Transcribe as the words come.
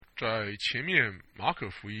在前面马可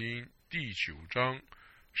福音第9章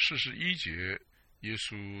41节，耶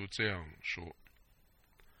稣这样说：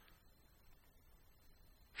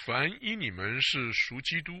凡因你们是属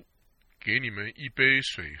基督，给你们一杯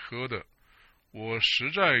水喝的，我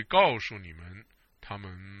实在告诉你们，他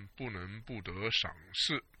们不能不得赏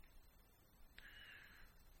赐。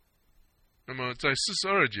那么在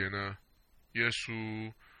42节呢，耶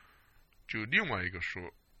稣就另外一个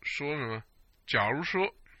说呢，假如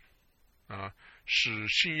说使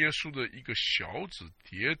信耶稣的一个小子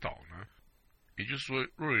跌倒呢，也就是说，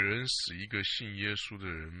若有人使一个信耶稣的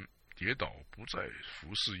人跌倒，不再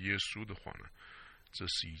服侍耶稣的话呢，这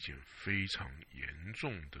是一件非常严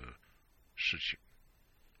重的事情。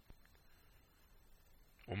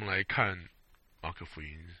我们来看马可福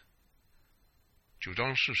音9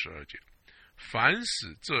章42节：凡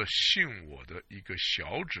使这信我的一个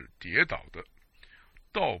小子跌倒的，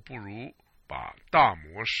倒不如把大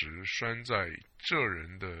磨石拴在这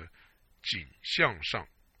人的颈项上，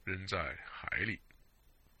扔在海里。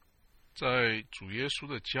在主耶稣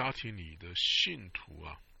的家庭里的信徒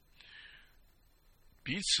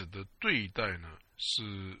彼此的对待呢，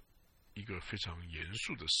是一个非常严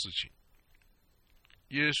肃的事情。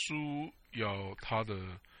耶稣要他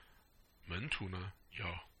的门徒呢，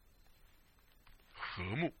要和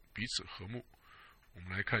睦，彼此和睦。我们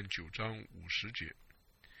来看9章50节：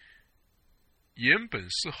盐本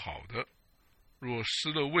是好的，若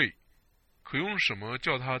失了味，可用什么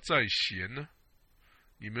叫它再咸呢？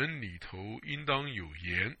你们里头应当有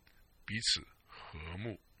盐，彼此和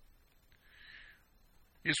睦。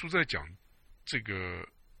耶稣在讲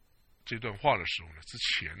这段话的时候呢，之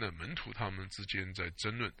前呢，门徒他们之间在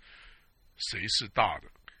争论谁是大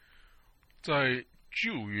的。在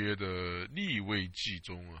旧约的利未记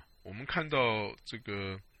中我们看到这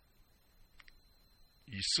个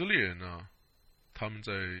以色列人他们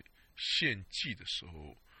在献祭的时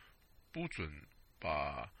候，不准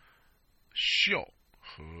把酵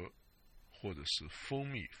或者是蜂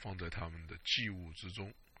蜜放在他们的祭物之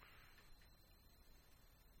中，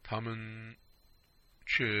他们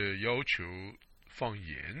却要求放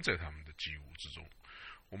盐在他们的祭物之中。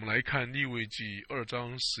我们来看利未记2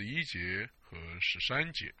章11节和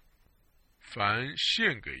13节：凡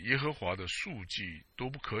献给耶和华的素祭都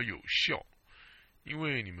不可有酵，因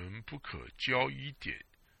为你们不可浇一点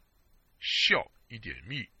酵一点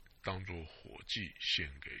蜜，当作火祭献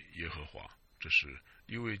给耶和华。这是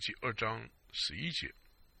利未记2章11节。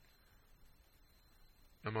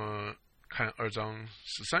那么看2章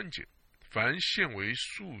13节：凡献为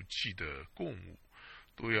素祭的供物，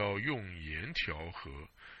都要用盐调和，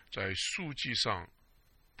在素祭上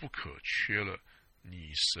不可缺了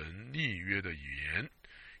你神立约的盐，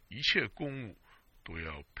一切供物都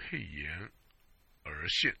要配盐而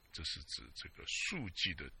献。这是指这个素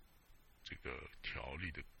祭的这个条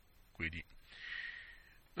例的规定。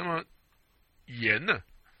那么盐呢，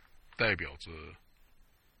代表着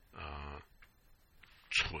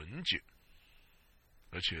纯洁，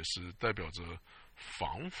而且是代表着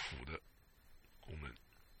防腐的功能。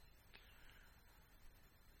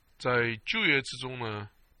在旧约之中呢，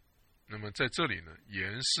那么在这里呢，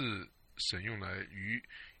盐是神用来与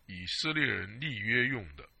以色列人立约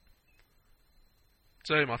用的。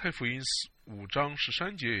在马太福音5章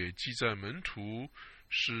13节也记载，门徒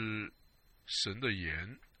是神的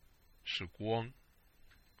盐，是光。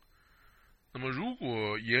那么如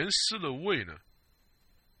果盐失了味呢，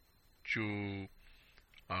就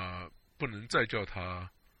不能再叫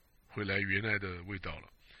它回来原来的味道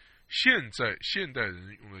了。现代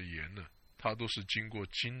人用的盐呢，它都是经过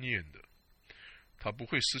精炼的，它不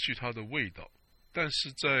会失去它的味道。但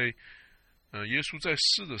是在耶稣在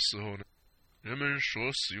世的时候呢，人们所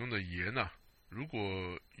使用的盐如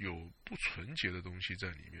果有不纯洁的东西在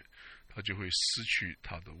里面，它就会失去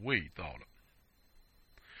它的味道了。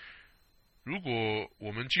如果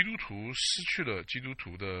我们基督徒失去了基督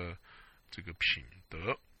徒的这个品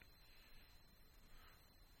德，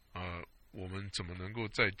我们怎么能够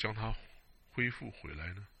再将它恢复回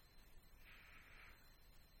来呢？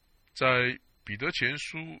在彼得前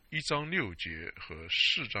书1章6节和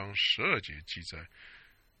4章12节记载，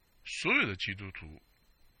所有的基督徒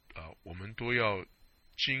我们都要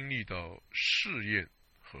经历到试验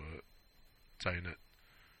和灾难，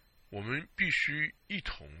我们必须一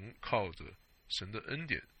同靠着神的恩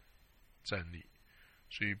典站立。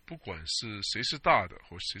所以不管是谁是大的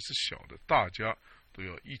或谁是小的，大家都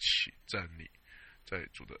要一起站立，在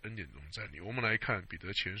主的恩典中站立。我们来看彼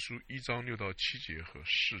得前书1章6到7节和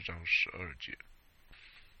4章12节。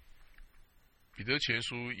彼得前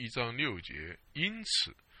书1章6节：因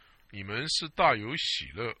此你们是大有喜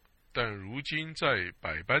乐，但如今在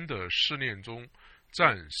百般的试炼中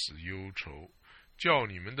暂时忧愁，叫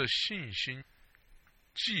你们的信心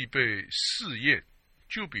既被试验，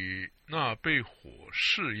就比那被火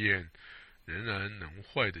试验仍然能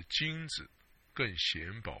坏的金子更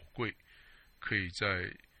显宝贵，可以在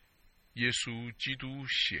耶稣基督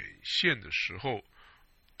显现的时候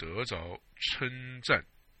得着称赞、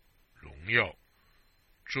荣耀、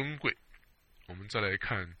尊贵。我们再来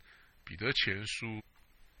看彼得前书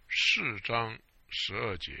4章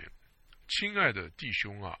12节，亲爱的弟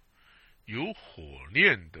兄啊，有火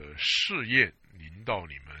炼的试验临到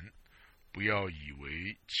你们，不要以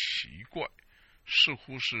为奇怪，似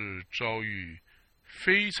乎是遭遇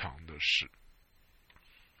非常的事。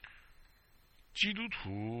基督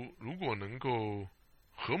徒如果能够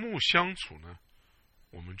和睦相处呢，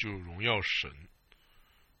我们就荣耀神。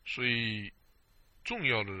所以重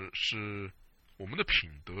要的是我们的品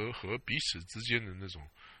德和彼此之间的那种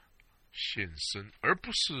献身，而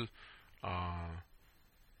不是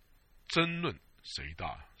争论谁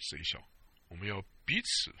大谁小。我们要彼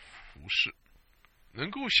此服侍，能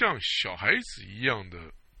够像小孩子一样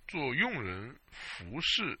的做佣人服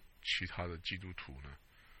侍其他的基督徒呢，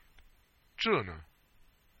这呢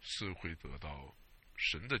是会得到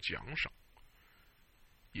神的奖赏，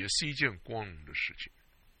也是一件光荣的事情。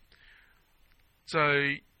在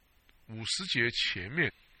50节前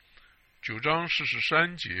面9章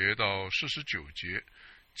43节到49节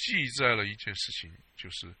记载了一件事情，就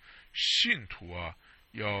是信徒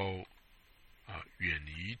要远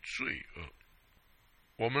离罪恶。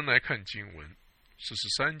我们来看经文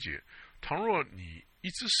43节，倘若你一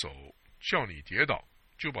只手叫你跌倒，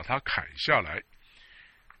就把它砍下来。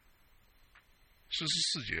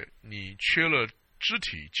44节，你缺了肢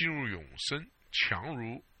体进入永生，强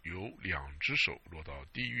如有2只手落到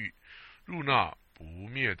地狱，入那不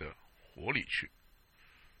灭的火里去。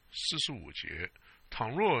45节，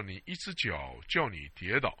倘若你一只脚叫你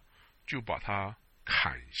跌倒，就把它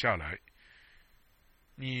砍下来。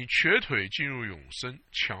你瘸腿进入永生，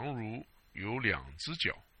强如有2只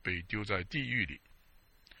脚被丢在地狱里。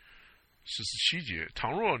47节，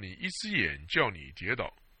倘若你一只眼叫你跌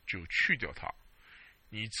倒，就去掉它。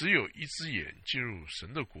你只有一只眼进入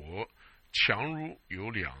神的国，强如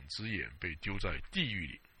有2只眼被丢在地狱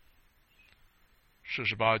里。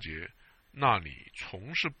48节，那里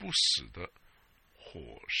虫是不死的，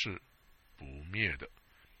火是不灭的。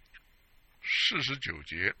49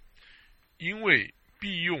节，因为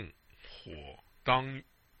必用火当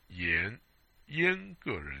盐腌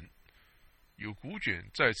个人，有古卷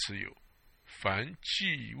在此有，凡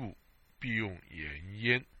祭物必用盐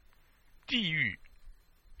腌。地狱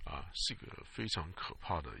是个非常可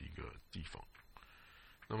怕的一个地方，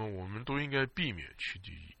那么我们都应该避免去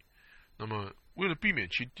地狱。那么为了避免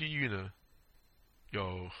去地狱呢，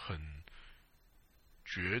要很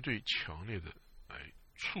绝对强烈的来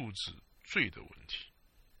处置罪的问题。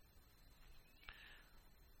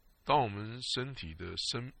当我们身体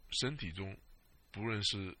中，不论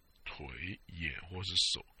是腿、眼或是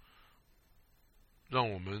手，让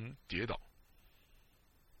我们跌倒，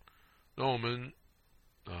让我们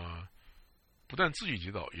不但自己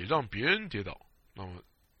跌倒，也让别人跌倒，那么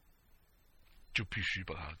就必须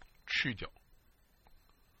把它去掉。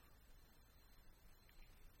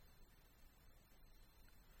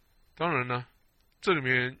当然呢，这里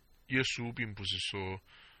面耶稣并不是说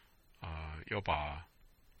要把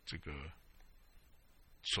这个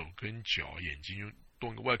手跟脚、眼睛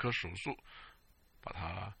动个外科手术，把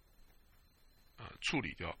它处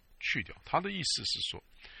理掉、去掉。他的意思是说，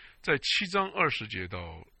在7章20节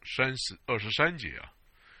到23节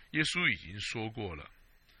耶稣已经说过了，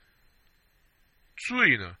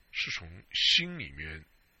罪呢是从心里面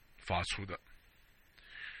发出的。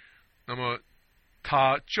那么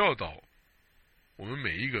他教导我们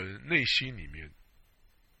每一个人内心里面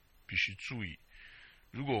必须注意，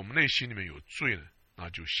如果我们内心里面有罪呢，那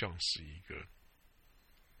就像是一个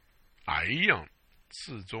癌一样，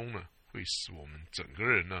最终呢会使我们整个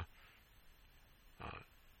人呢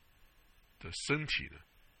的身体呢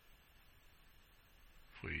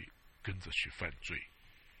会跟着去犯罪，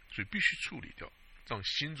所以必须处理掉，让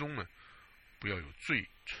心中呢不要有罪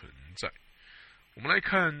存在。我们来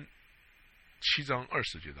看7章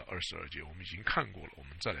20节到22节，我们已经看过了，我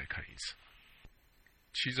们再来看一次。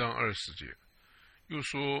7章20节又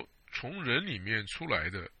说，从人里面出来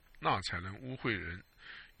的，那才能污秽人，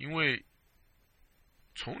因为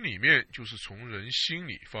从里面就是从人心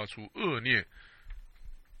里发出恶念、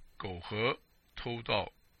苟合、偷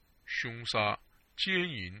盗、凶杀、奸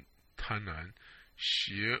淫、贪婪、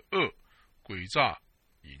邪恶、诡诈、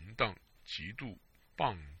淫荡、嫉妒、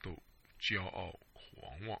棒斗、骄傲、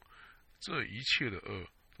狂妄，这一切的恶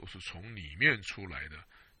都是从里面出来的，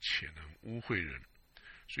且能污秽人。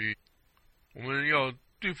所以我们要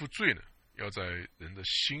对付罪呢，要在人的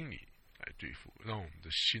心里来对付，让我们的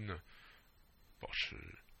心呢保持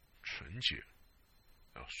纯洁，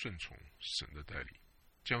要顺从神的带领，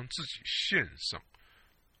将自己献上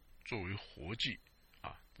作为活祭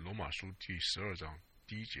罗马书第12章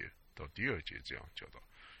第1节到第2节这样教导，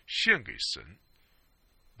献给神，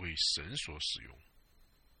为神所使用。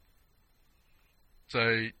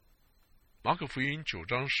在马可福音9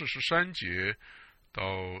章43节到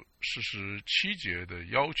47节的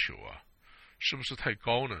要求是不是太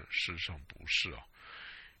高呢？事实上不是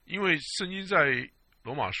因为圣经在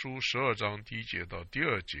罗马书12章第1节到第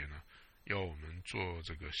2节呢，要我们做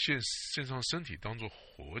这个献上身体当作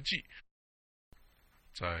活祭。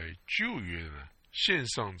在旧约呢，献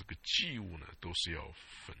上这个祭物呢，都是要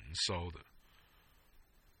焚烧的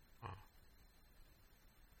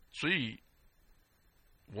所以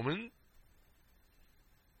我们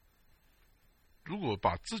如果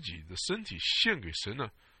把自己的身体献给神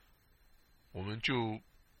呢，我们就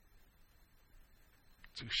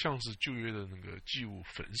这个像是旧约的那个祭物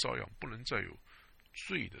焚烧一样，不能再有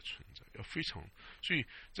罪的存在，要非常。所以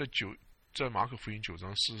在马可福音9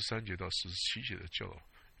章43节到47节的教导，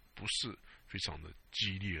不是非常的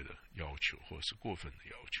激烈的要求，或者是过分的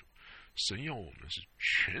要求。神要我们是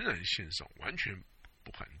全然献上，完全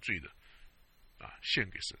不含罪的献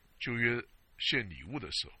给神。旧约献礼物的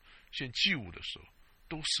时候，献祭物的时候，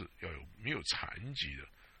都是要有没有残疾的，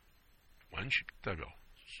完全代表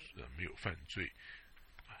没有犯罪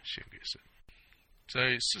献给神。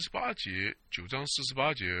在48节9章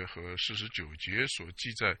48节和49节所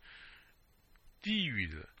记载地狱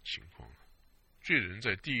的情况，罪人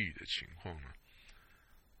在地狱的情况呢，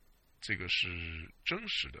这个是真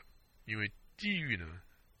实的，因为地狱呢，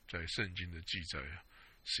在圣经的记载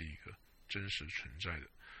是一个真实存在的。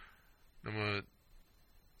那么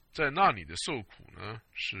在那里的受苦呢，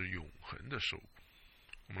是永恒的受苦。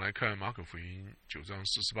我们来看马可福音9章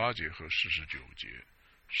48节和49节。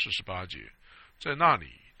48节，在那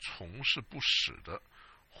里虫是不死的，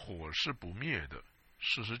火是不灭的。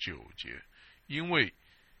49节，因为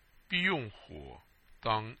必用火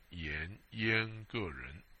当盐腌个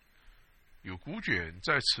人，有古卷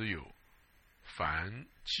在此有，凡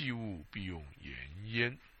祭物必用盐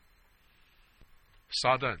腌。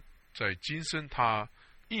撒旦在今生他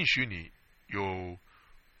应许你有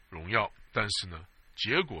荣耀，但是呢，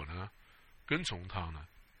结果呢，跟从他呢，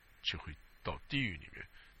就会到地狱里面，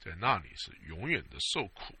在那里是永远的受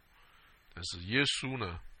苦。但是耶稣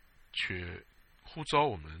呢，却呼召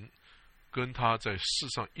我们跟他在世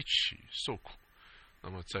上一起受苦。那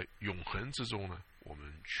么在永恒之中呢，我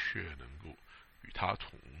们却能够与他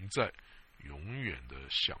同在，永远的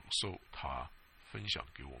享受他分享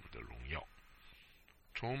给我们的荣耀。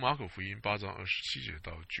从马可福音8章27节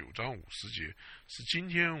到9章50节，是今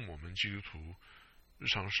天我们基督徒日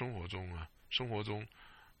常生活中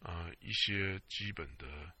一些基本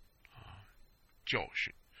的教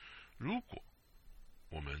训。如果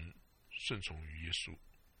我们顺从于耶稣，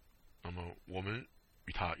那么我们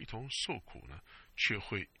与他一同受苦呢，却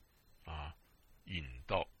会引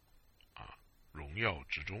到荣耀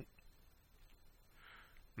之中。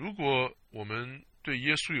如果我们对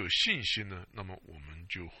耶稣有信心呢，那么我们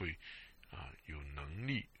就会有能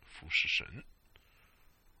力服侍神。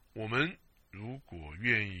我们如果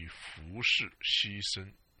愿意服侍牺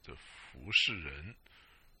牲的服侍人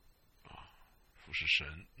服侍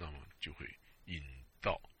神，那么就会引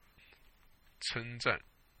到称赞、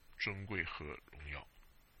尊贵和荣耀。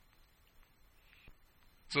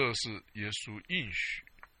这是耶稣应许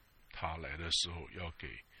他来的时候要给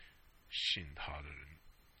信他的人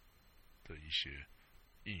的一些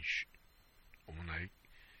应许。我们来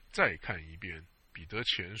再看一遍彼得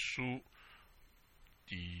前书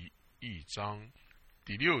第1章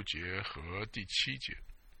第6节和第7节。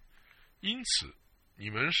因此你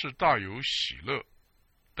们是大有喜乐，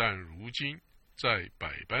但如今在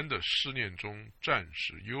百般的试炼中暂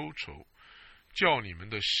时忧愁，叫你们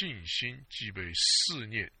的信心既被试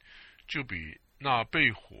炼，就比那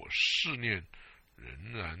被火试炼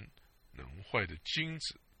仍然能坏的金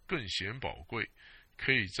子更显宝贵，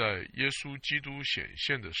可以在耶稣基督显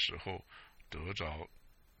现的时候得着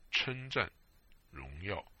称赞、荣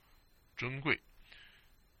耀、尊贵。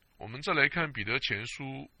我们再来看彼得前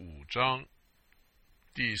书5章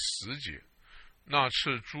第10节。那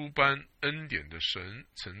赐诸般恩典的神，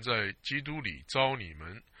曾在基督里召你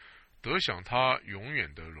们，得享他永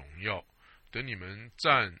远的荣耀。等你们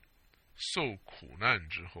暂受苦难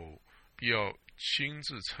之后，必要亲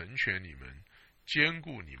自成全你们，坚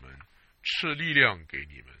固你们，赐力量给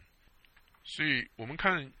你们。所以我们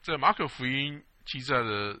看在马可福音记载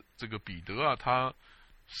的这个彼得啊，他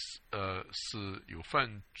是有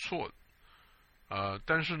犯错的，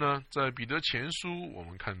但是呢，在彼得前书我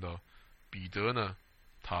们看到彼得呢，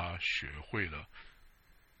他学会了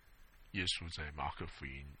耶稣在马可福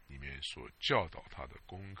音里面所教导他的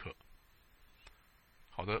功课。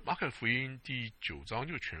好的，马可福音第9章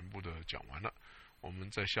就全部的讲完了，我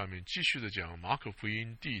们在下面继续的讲马可福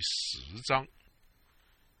音第10章。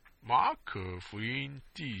马可福音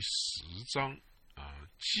第10章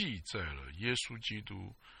记载了耶稣基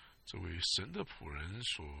督这位神的仆人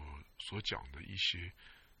所讲的一些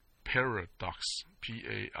paradox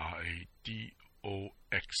P-A-R-A-D-O-X，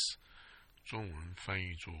 中文翻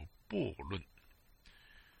译作悖论。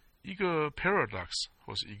一个 paradox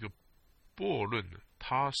或是一个悖论呢，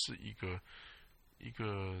它是一个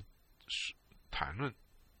谈论，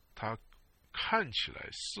它看起来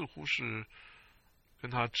似乎是跟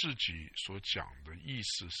他自己所讲的意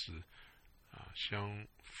思是相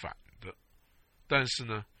反的，但是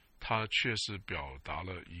呢，他却是表达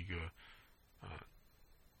了一个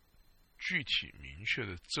具体明确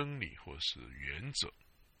的真理或是原则，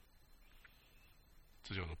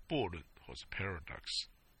这叫做悖论或是 paradox。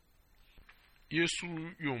 耶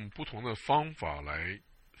稣用不同的方法来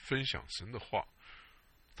分享神的话，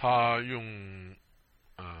他用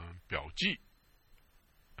表记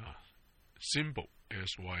symbol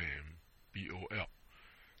S-Y-M-B-O-L，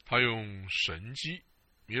 他用神迹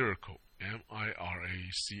miracle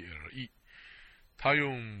M-I-R-A-C-L-E， 他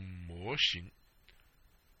用模型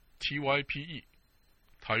T-Y-P-E，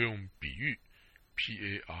 他用比喻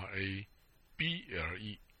P-A-R-A-B-L-E，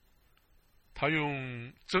 他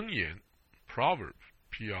用箴言 proverb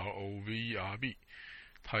P-R-O-V-E-R-B，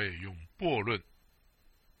 他也用悖论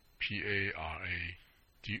P-A-R-A-D-O-X。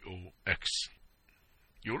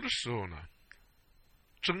 有的时候呢，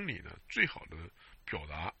真理呢最好的表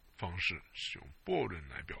达方式是用悖论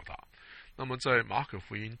来表达。那么在马可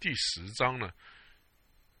福音第10章呢，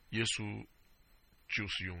耶稣就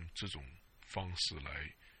是用这种方式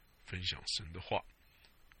来分享神的话。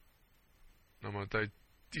那么在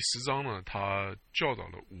第10章呢，他教导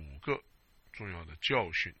了5个重要的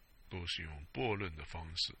教训，都是用悖论的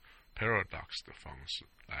方式 paradox 的方式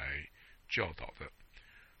来教导的。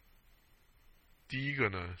第一个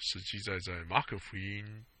呢，是记载在马可福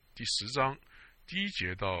音第10章第1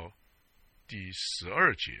节到第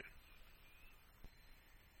12节，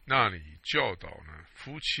那里教导呢，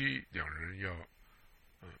夫妻2人要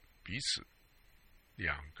彼此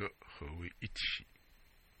2个合为一体。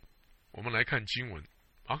我们来看经文，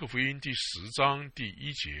马可福音第10章第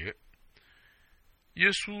1节，耶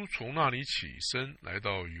稣从那里起身，来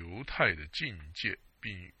到犹太的境界，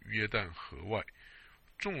并约旦河外，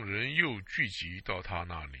众人又聚集到他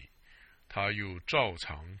那里，他又照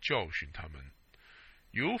常教训他们。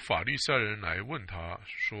有法利赛人来问他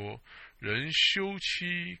说，人休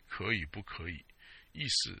妻可以不可以？意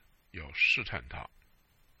思要试探他。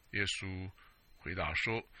耶稣回答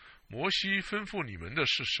说，摩西吩咐你们的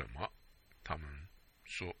是什么？他们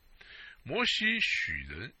说，摩西许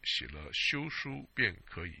人写了休书，便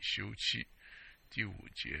可以休妻。第5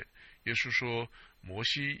节，耶稣说，摩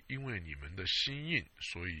西因为你们的心硬，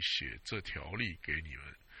所以写这条例给你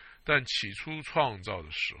们。但起初创造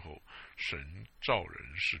的时候，神造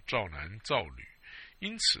人是造男造女，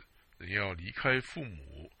因此人要离开父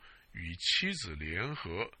母，与妻子联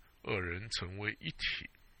合，2人成为一体。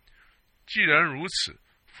既然如此，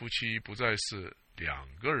夫妻不再是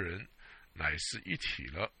2个人，乃是一体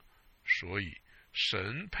了。所以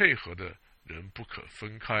神配合的人不可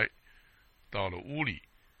分开。到了屋里，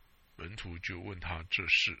门徒就问他这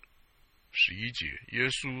事。11节，耶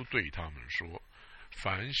稣对他们说，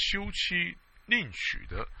凡休妻另娶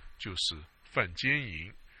的，就是犯奸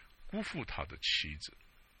淫，辜负他的妻子。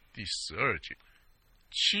第12节，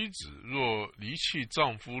妻子若离弃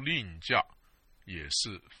丈夫另嫁，也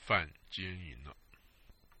是犯奸淫了。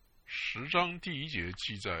10章第1节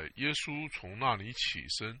记载，耶稣从那里起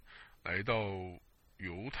身，来到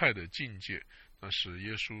犹太的境界。那是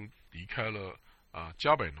耶稣离开了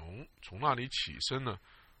迦百农，从那里起身呢，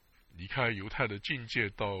离开犹太的境界，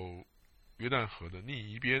到约旦河的另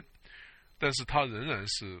一边，但是他仍然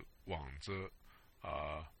是往着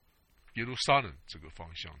耶路撒冷这个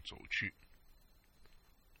方向走去。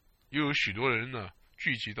又有许多人呢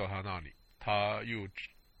聚集到他那里，他又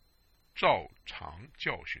照常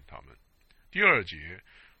教训他们。第2节，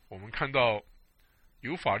我们看到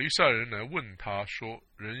有法利赛人来问他说，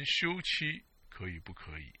人休妻可以不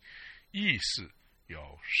可以？意思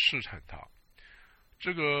要试探他。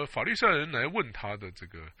这个法利赛人来问他的这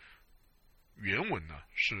个原文呢，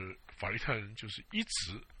是法利赛人就是一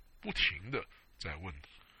直不停的在问，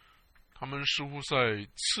他们似乎在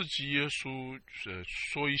刺激耶稣，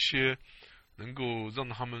说一些能够让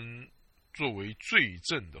他们作为罪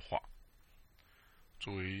证的话，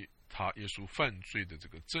作为耶稣犯罪的这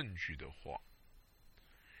个证据的话。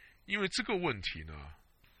因为这个问题呢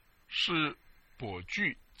是颇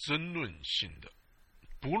具争论性的，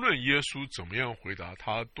不论耶稣怎么样回答，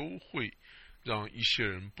他都会让一些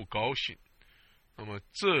人不高兴。那么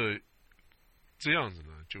这样子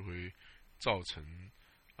呢，就会造成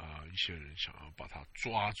一些人想要把他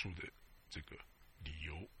抓住的这个理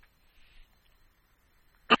由。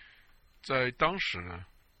在当时呢，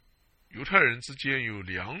犹太人之间有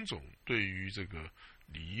两种对于这个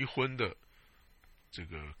离婚的这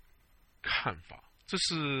个看法，这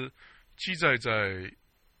是记载在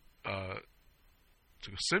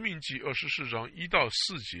这个申命记24章1到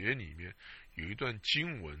4节里面有一段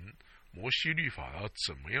经文，摩西律法要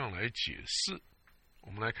怎么样来解释。我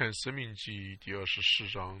们来看申命记第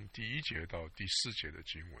24章第1节到第4节的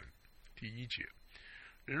经文。第1节，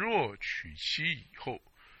人若娶妻以后，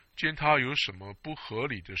见他有什么不合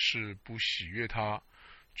理的事，不喜悦他，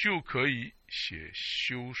就可以写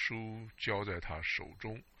休书交在他手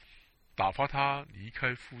中，打发他离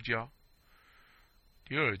开夫家。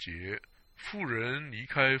第2节，妇人离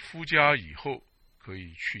开夫家以后，可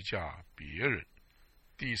以去嫁别人。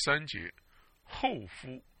第3节，后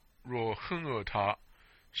夫若恨恶他，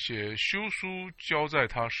写休书交在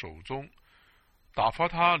他手中，打发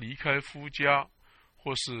他离开夫家，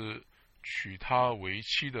或是娶她为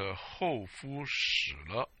妻的后夫死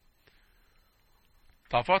了，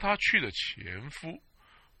打发他去的前夫，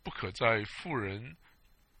不可在妇人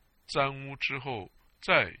沾污之后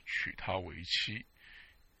再娶她为妻，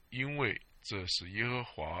因为这是耶和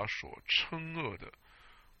华所称恶的，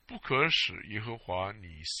不可使耶和华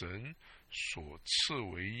你神所赐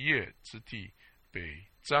为业之地被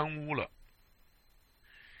沾污了。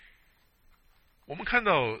我们看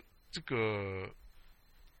到这个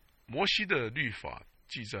摩西的律法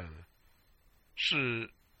记载呢，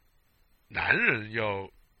是男人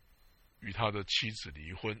要与他的妻子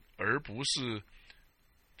离婚，而不是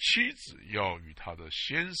妻子要与他的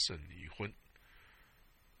先生离婚。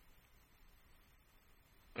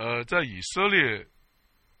在以色列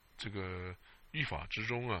这个律法之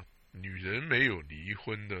中啊，女人没有离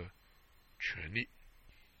婚的权利。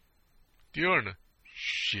第二呢，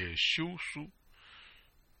写休书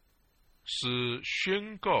是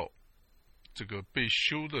宣告这个被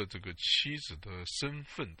休的这个妻子的身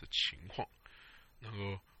份的情况，能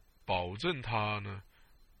够保证她呢，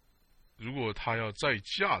如果她要再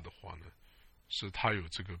嫁的话呢，是她有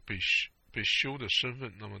这个被休的身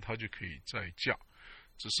份，那么她就可以再嫁。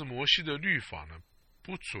只是摩西的律法呢，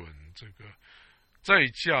不准这个再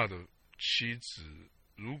嫁的妻子，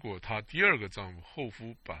如果她第二个丈夫后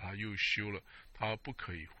夫把她又休了，她不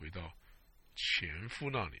可以回到前夫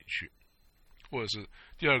那里去，或者是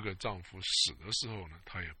第二个丈夫死的时候呢，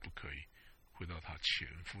她也不可以回到她前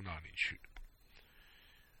夫那里去。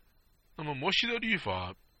那么摩西的律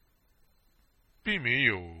法并没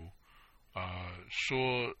有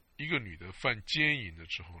说一个女的犯奸淫了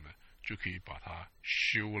之后呢，就可以把她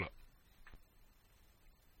休了。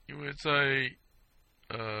因为在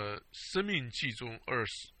申命记中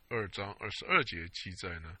22章22节记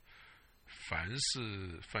载呢，凡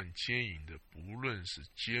是犯奸淫的，不论是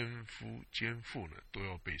奸夫奸妇呢，都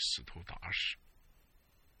要被石头打死。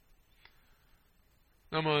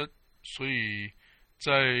那么所以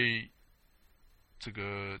在这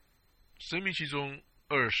个申命记中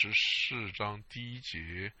24章第1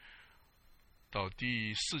节到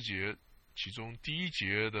第4节，其中第1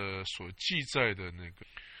节的所记载的那个，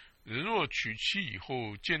人若娶妻以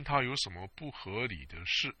后，见他有什么不合理的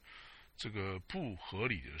事，这个不合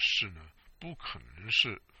理的事呢，不可能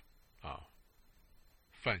是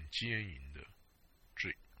犯奸淫的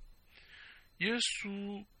罪。耶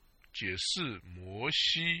稣解释摩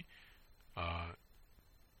西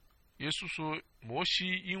耶稣说，摩西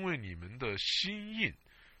因为你们的心硬，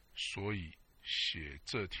所以写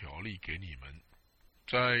这条例给你们。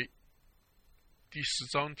在第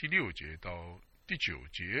10章第6节到第9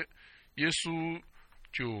节，耶稣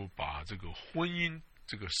就把这个婚姻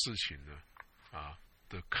这个事情呢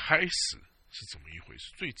的开始是怎么一回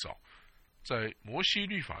事。最早在摩西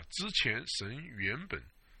律法之前，神原本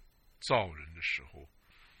造人的时候，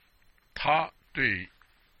他对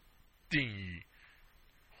定义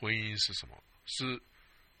婚姻是什么？是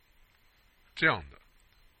这样的，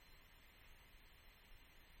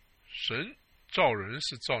神造人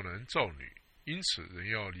是造男造女，因此人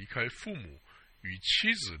要离开父母，与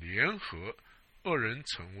妻子联合，二人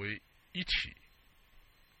成为一体。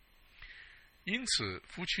因此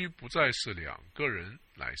夫妻不再是两个人，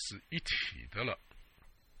乃是一体的了。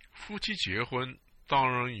夫妻结婚当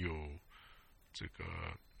然有这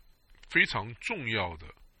个非常重要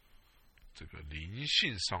的这个灵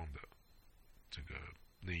性上的这个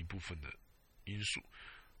那一部分的因素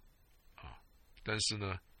啊，但是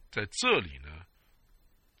呢，在这里呢，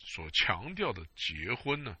所强调的结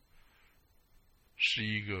婚呢，是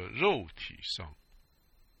一个肉体上、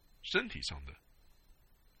身体上的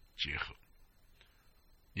结合，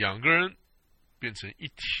两个人变成一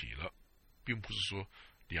体了，并不是说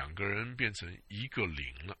两个人变成一个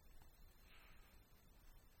灵了。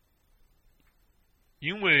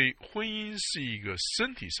因为婚姻是一个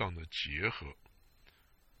身体上的结合，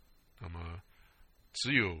那么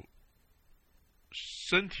只有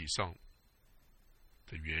身体上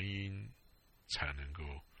的原因才能够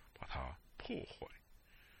把它破坏。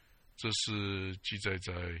这是记载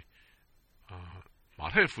在马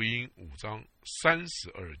太福音5章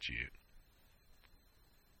32节，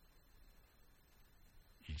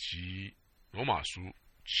以及罗马书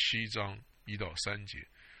7章1到3节，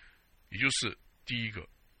也就是第一个，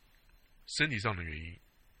身体上的原因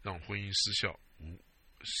让婚姻失效、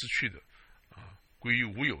失去的归于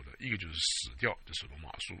无有的，一个就是死掉，这是罗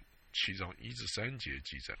马书7章1至3节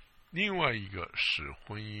记载。另外一个使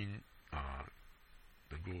婚姻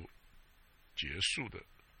能够结束的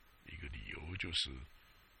一个理由就是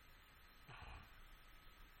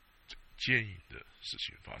奸淫的事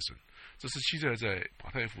情发生。这是记载在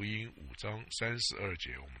马太福音5章32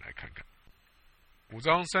节，我们来看看。5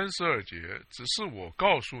章32节，只是我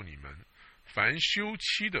告诉你们，凡休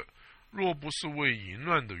妻的，若不是为淫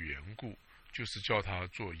乱的缘故，就是叫他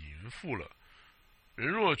做淫妇了。人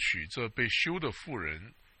若娶这被休的妇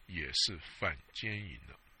人，也是犯奸淫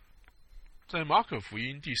的。在马可福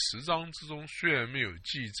音第10章之中，虽然没有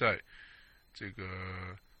记载这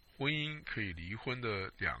个婚姻可以离婚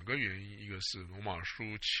的两个原因，一个是罗马书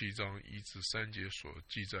7章1至3节所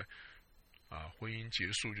记载婚姻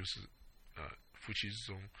结束就是夫妻之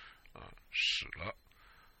中死了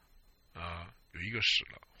有一个死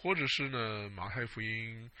了，或者是呢马太福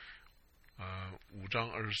音5章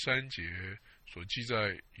23节所记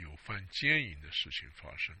载有犯奸淫的事情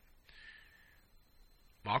发生，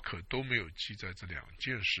马可都没有记载这两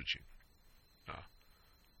件事情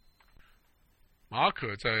马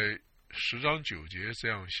可在10章9节这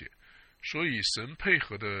样写，所以神配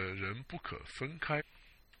合的人不可分开。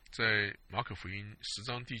在马可福音10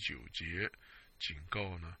章第9节警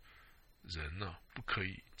告呢，人不可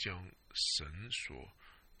以将神所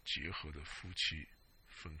结合的夫妻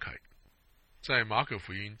分开。在马可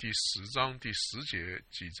福音第10章第10节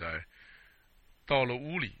记载，到了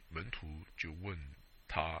屋里，门徒就问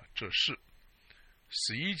他这事。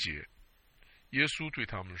11节，耶稣对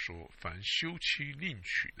他们说，凡休妻另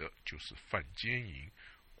娶的，就是犯奸淫，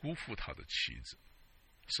辜负他的妻子。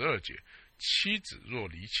12节，妻子若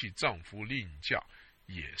离弃丈夫另嫁，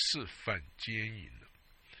也是犯奸淫的。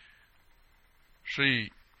所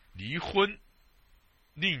以离婚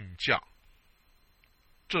另嫁，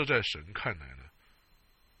这在神看来呢，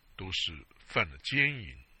都是犯了奸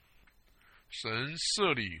淫。神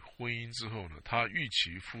设立婚姻之后呢，他预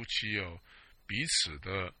期夫妻要彼此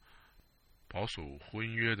的保守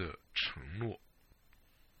婚约的承诺。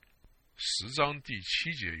10章第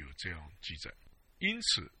7节有这样记载，因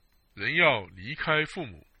此人要离开父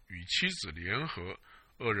母，与妻子联合，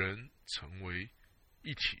二人成为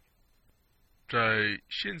一体。在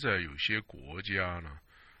现在有些国家呢，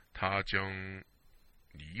他将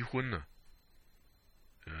离婚呢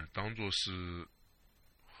当作是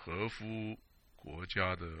合乎国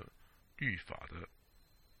家的律法的，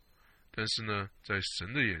但是呢在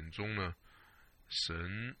神的眼中呢，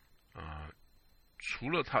神除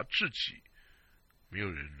了他自己，没有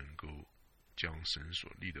人能够将神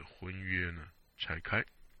所立的婚约呢拆开。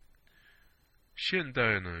现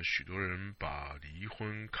代呢，许多人把离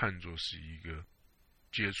婚看作是一个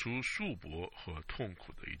解除束缚和痛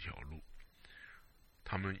苦的一条路，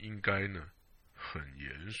他们应该呢很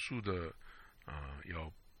严肃的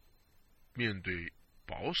要面对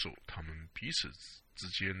保守他们彼此之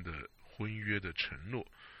间的婚约的承诺，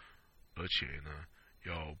而且呢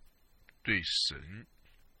要对神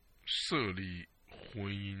设立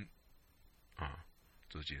婚姻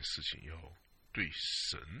这件事情要对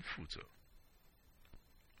神负责。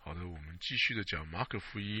好的，我们继续的讲马可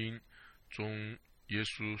福音中耶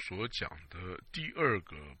稣所讲的第二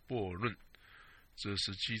个悖论，这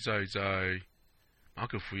是记载在马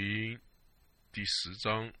可福音第10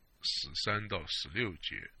章13到16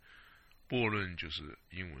节。悖论就是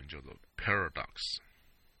英文叫做 paradox。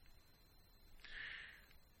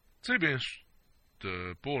 这边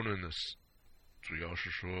的悖论呢，主要是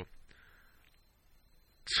说，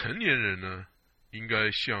成年人呢，应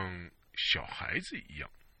该像小孩子一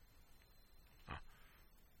样啊。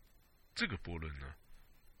这个悖论呢，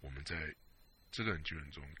我们在这段经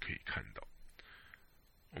文中可以看到。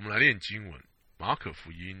我们来念经文，马可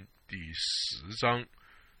福音第10章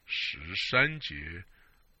13节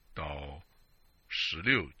到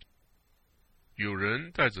16节。有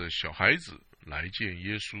人带着小孩子来见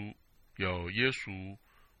耶稣，要耶稣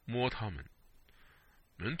摸他们，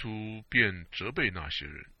门徒便责备那些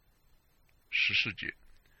人。14节，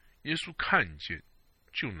耶稣看见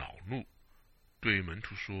就恼怒，对门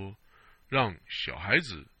徒说：让小孩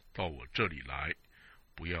子到我这里来，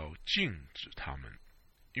不要禁止他们，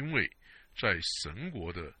因为在神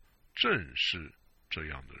国的正是这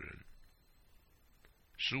样的人。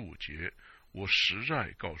15节，我实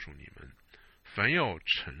在告诉你们，凡要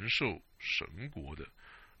承受神国的，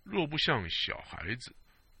若不像小孩子，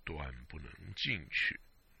断不能进去。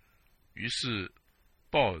于是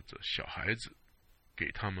抱着小孩子，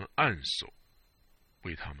给他们按手，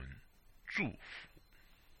为他们祝福。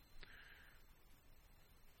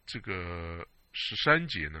这个13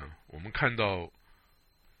节呢，我们看到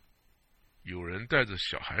有人带着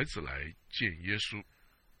小孩子来见耶稣。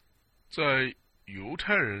在犹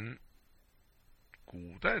太人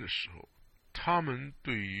古代的时候，他们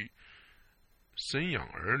对于生养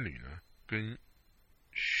儿女呢，跟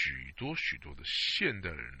许多的现代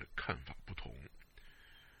人的看法不同。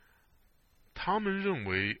他们认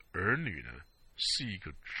为儿女呢是一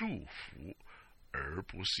个祝福，而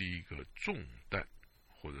不是一个重担，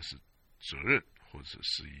或者是责任，或者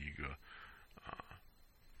是一个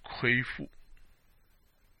亏负。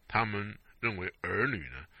他们认为儿女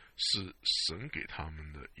呢是神给他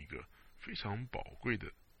们的一个非常宝贵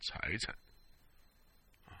的财产，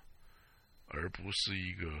而不是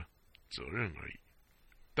一个责任而已。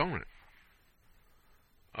当然，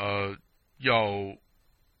要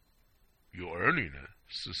有儿女呢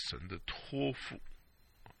是神的托付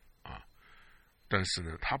啊，但是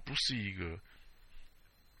呢，它不是一个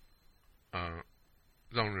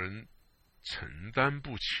让人承担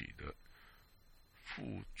不起的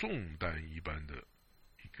负重担一般的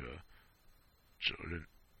一个责任，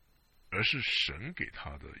而是神给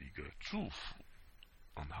他的一个祝福，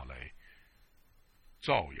让他来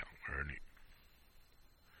照养儿女。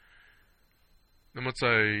那么在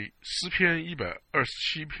诗篇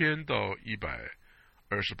127篇到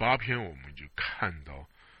128篇，我们就看到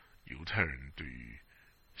犹太人对于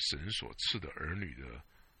神所赐的儿女的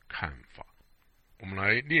看法。我们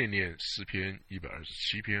来念念诗篇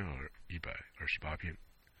127篇和128篇。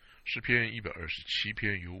诗篇127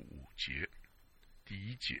篇有5节。第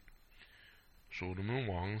1节，所罗门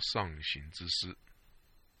王上行之诗。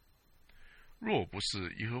若不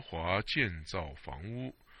是耶和华建造房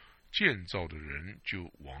屋，建造的人就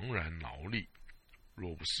枉然劳力；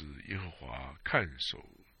若不是耶和华看守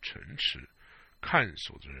城池，看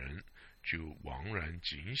守的人就枉然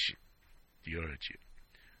警醒。第2节，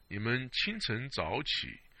你们清晨早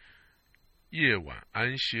起，夜晚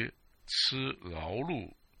安歇，吃劳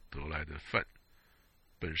碌得来的饭，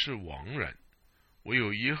本是枉然；唯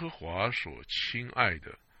有耶和华所亲爱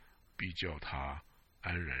的，必叫他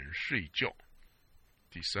安然睡觉。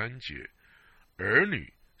第3节，儿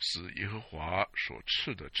女是耶和华所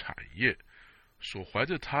赐的产业，所怀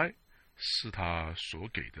的胎是他所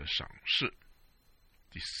给的赏赐。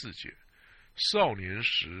第4节，少年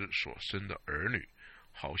时所生的儿女，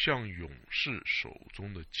好像勇士手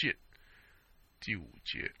中的剑。第5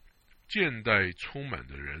节，箭袋充满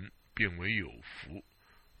的人变为有福，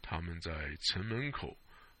他们在城门口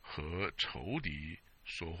和仇敌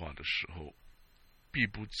说话的时候，必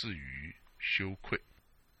不至于羞愧。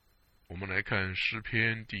我们来看诗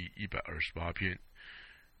篇第128篇。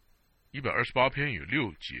128篇有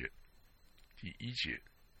6节。第1节，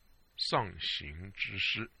上行之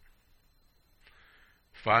诗。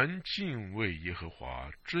凡敬畏耶和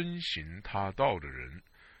华、遵行他道的人，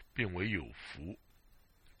便为有福。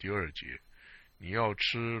第2节，你要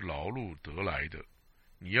吃劳碌得来的，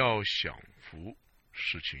你要享福，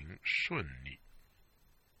事情顺利。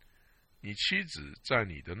你妻子在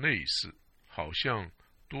你的内室，好像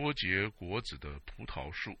多结果子的葡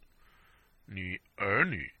萄树；儿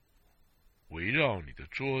女围绕你的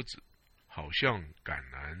桌子，好像橄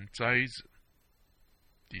榄栽子。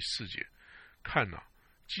第4节，看哪，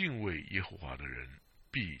敬畏耶和华的人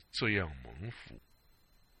必这样蒙福。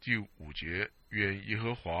第5节，愿耶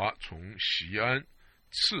和华从锡安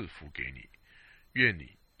赐福给你，愿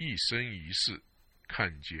你一生一世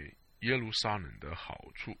看见耶路撒冷的好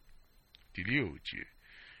处。第6节，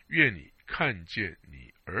愿你看见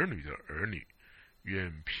你儿女的儿女，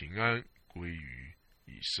愿平安归于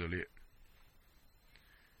以色列。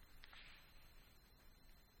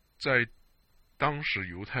在当时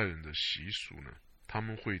犹太人的习俗呢，他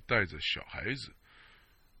们会带着小孩子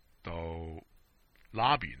到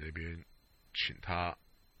拉比那边，请他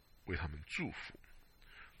为他们祝福。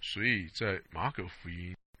所以在马可福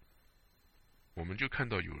音，我们就看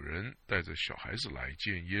到有人带着小孩子来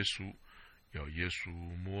见耶稣，要耶稣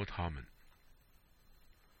摸他们，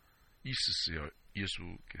意思是要耶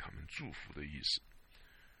稣给他们祝福的意思。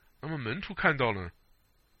那么门徒看到呢，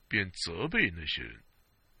便责备那些人。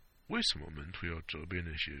为什么门徒要责备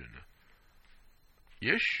那些人呢？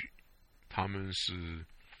也许他们是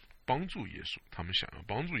帮助耶稣，他们想要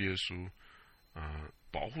帮助耶稣，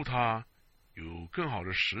保护他有更好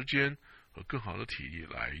的时间和更好的体力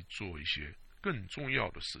来做一些更重要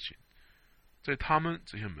的事情。在他们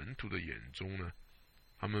这些门徒的眼中呢，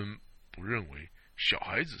他们不认为小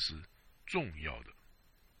孩子是重要的。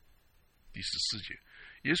第14节，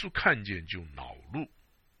耶稣看见就恼怒。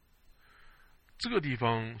这个地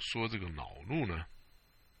方说这个恼怒呢，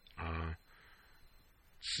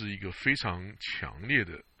是一个非常强烈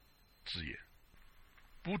的字眼，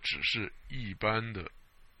不只是一般的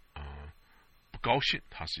不高兴，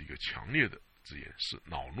它是一个强烈的字眼，是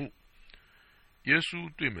恼怒。耶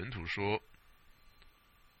稣对门徒说，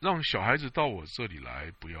让小孩子到我这里来，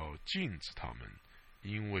不要禁止他们，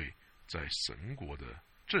因为在神国的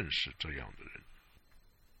正是这样的人。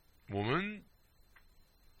我们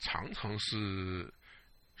常常是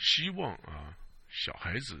希望小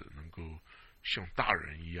孩子能够像大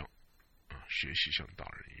人一样学习像大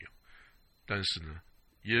人一样，但是呢，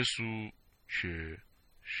耶稣却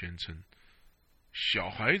宣称小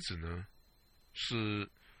孩子呢是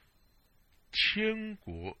天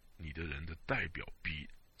国里的人的代表，比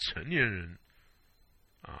成年人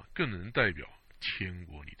更能代表天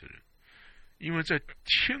国里的人。因为在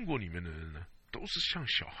天国里面的人呢，都是像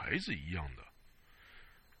小孩子一样的。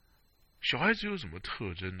小孩子有什么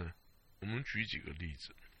特征呢？我们举几个例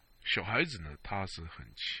子。小孩子呢，他是很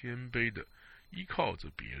谦卑的，依靠着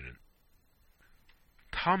别人，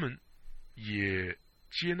他们也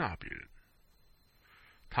接纳别人，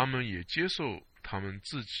他们也接受他们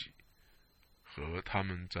自己和他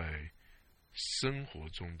们在生活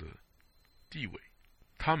中的地位，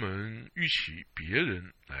他们预期别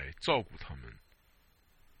人来照顾他们，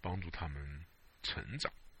帮助他们成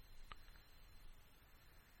长。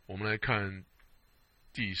我们来看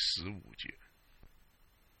第15节，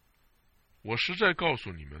我实在告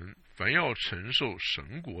诉你们，凡要承受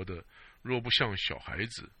神国的，若不像小孩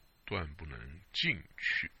子，断不能进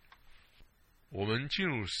去。我们进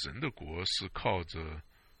入神的国是靠着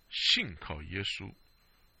信靠耶稣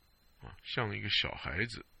像一个小孩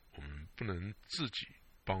子，我们不能自己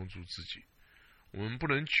帮助自己，我们不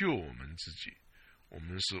能救我们自己，我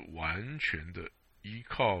们是完全的依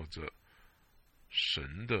靠着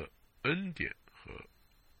神的恩典和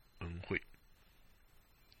恩惠。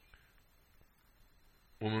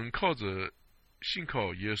我们靠着信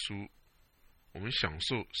靠耶稣，我们享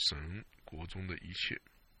受神国中的一切。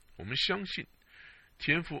我们相信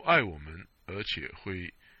天父爱我们，而且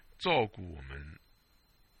会照顾我们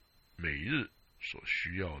每日所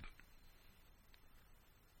需要的。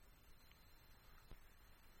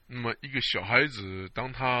那么一个小孩子，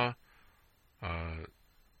当他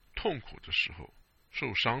痛苦的时候，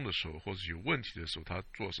受伤的时候，或者有问题的时候，他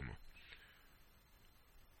做什么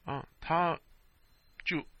他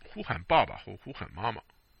就呼喊爸爸或呼喊妈妈。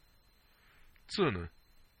这呢，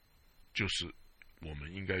就是我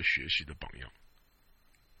们应该学习的榜样。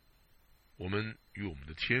我们与我们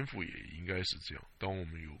的天父也应该是这样，当我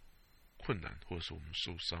们有困难或者是我们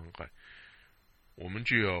受伤害，我们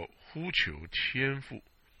就要呼求天父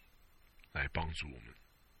来帮助我们。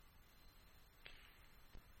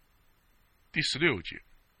第16节，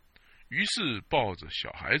于是抱着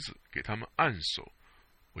小孩子，给他们按手，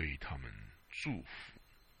为他们祝福。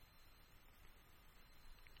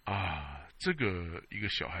这个一个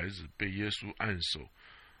小孩子被耶稣按手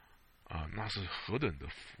那是何等的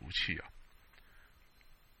福气啊！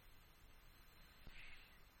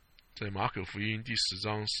在马可福音第10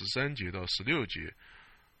章13节到16节，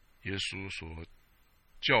耶稣所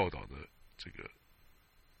教导的这个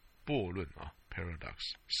悖论paradox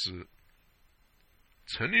是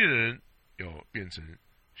成年人要变成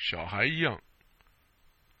小孩一样，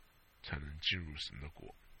才能进入神的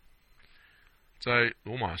国。在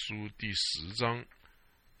罗马书第10章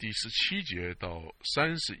第17节到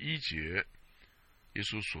31节，耶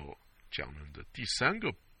稣所讲的第3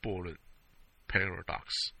个悖论 paradox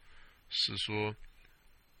是说，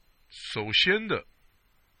首先的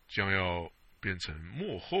将要变成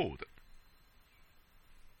末后的，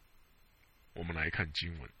我们来看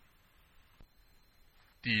经文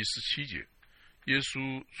第17节，耶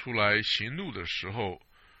稣出来行路的时候，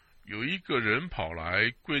有一个人跑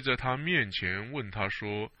来跪在他面前，问他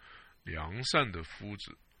说：良善的夫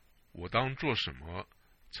子，我当做什么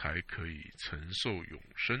才可以承受永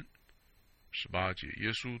生？18节，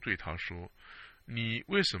耶稣对他说：你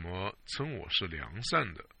为什么称我是良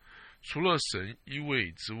善的？除了神一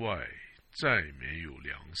位之外，再没有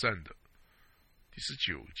良善的。第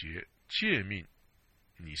19节，诫命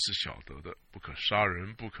你是晓得的，不可杀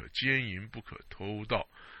人，不可奸淫，不可偷盗，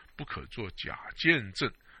不可作假见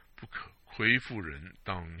证，不可亏负人，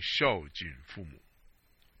当孝敬父母。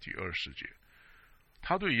第20节，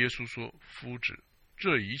他对耶稣说：夫子，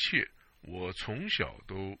这一切我从小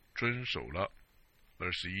都遵守了。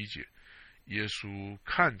21节，耶稣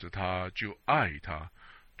看着他就爱他，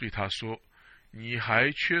对他说：你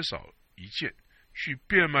还缺少一件，去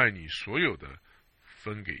变卖你所有的，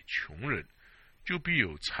分给穷人，就必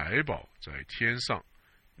有财宝在天上，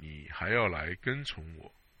你还要来跟从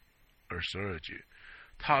我。22节，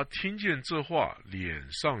他听见这话，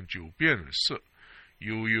脸上就变了色，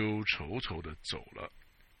忧忧愁愁地走了，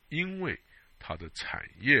因为他的产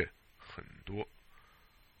业很多。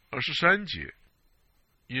23节，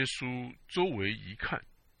耶稣周围一看，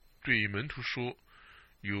对门徒说：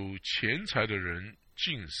有钱财的人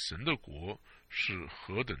进神的国是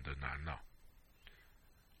何等的难啊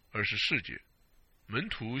！24节，门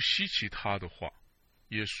徒稀奇他的话，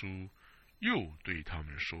耶稣又对他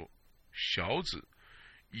们说：小子，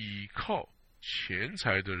倚靠钱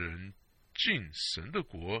财的人进神的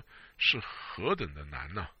国是何等的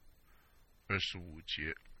难啊！25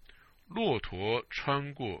节，骆驼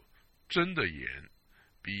穿过针的眼，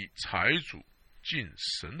比财主进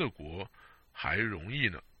神的国还容易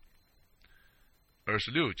呢。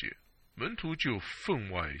26节，门徒就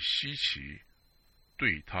分外稀奇，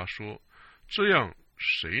对他说：这样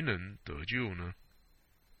谁能得救呢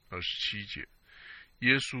？27节，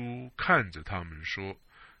耶稣看着他们说：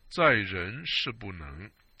在人是不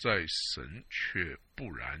能，在神却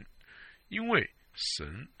不然，因为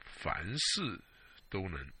神凡事都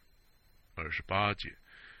能。28节，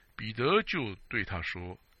彼得就对他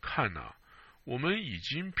说：看啊，我们已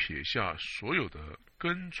经撇下所有的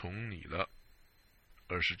跟从你了。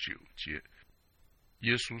29节，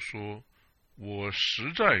耶稣说：我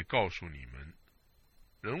实在告诉你们，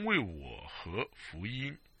人为我和福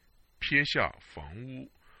音撇下房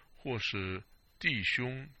屋，或是弟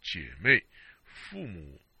兄姐妹、父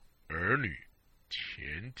母儿女、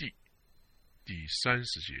田地。第30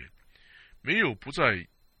节，没有不在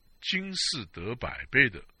今世得100倍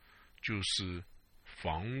的，就是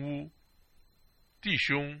房屋、弟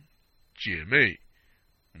兄姐妹、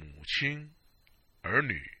母亲、儿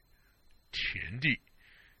女、田地，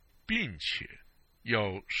并且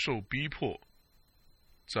要受逼迫，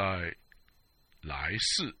在来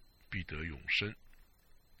世必得永生。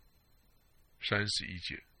31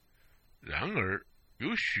节，然而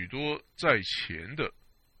有许多在前的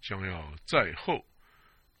将要在后，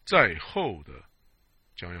在后的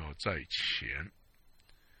将要在前。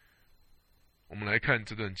我们来看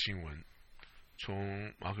这段经文，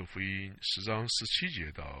从马可福音10章17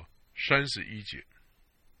节到31节。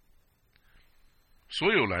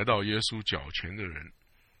所有来到耶稣脚前的人，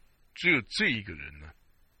只有这一个人呢，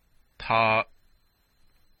他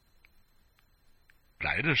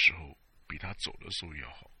来的时候比他走的时候要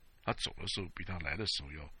好，他走的时候比他来的时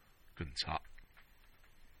候要更差。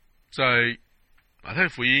在马太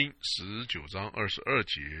福音19章22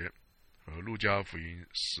节和路加福音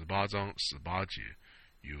18章18节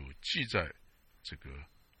有记载这个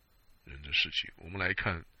人的事情。我们来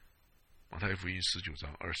看马太福音19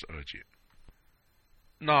章22节，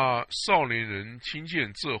那少年人听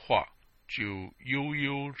见这话，就忧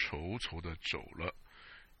忧愁愁地走了，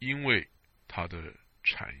因为他的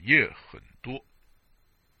产业很多。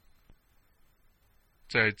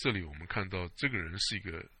在这里我们看到这个人是一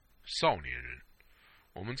个少年人。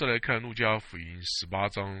我们再来看路加福音18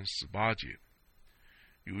章18节，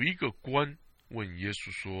有一个官问耶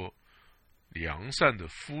稣说：良善的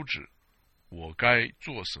夫子，我该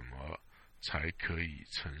做什么才可以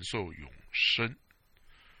承受永生？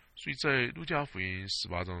所以在路加福音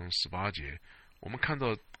18章18节，我们看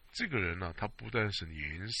到这个人呢，他不但是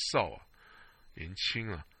年少啊、年轻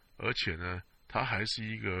啊，而且呢，他还是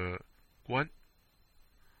一个官。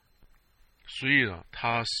所以呢，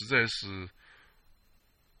他实在是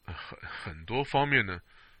很多方面呢，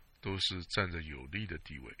都是站在有利的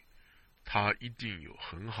地位。他一定有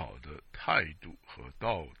很好的态度和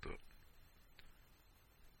道德。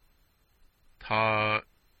他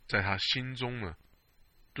在他心中呢，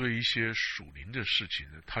对一些属灵的事情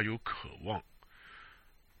呢，他有渴望，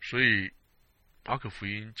所以马可福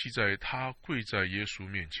音记载他跪在耶稣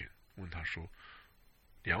面前，问他说：“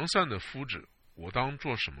良善的夫子，我当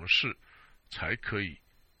做什么事才可以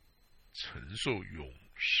承受永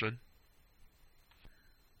生？”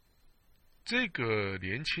这个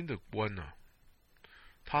年轻的官呢，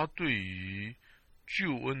他对于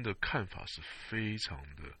救恩的看法是非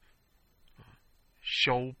常的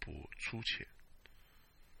消薄粗浅。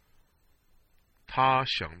他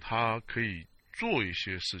想他可以做一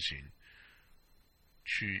些事情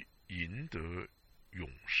去赢得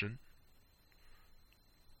永生。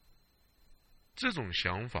这种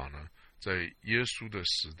想法呢，在耶稣的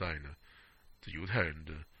时代呢，犹太人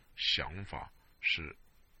的想法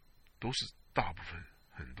都是大部分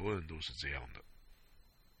很多人都是这样的。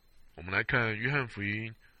我们来看约翰福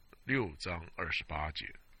音6章28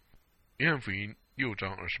节。约翰福音6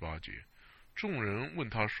章28节，众人问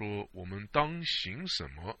他说：“我们当行什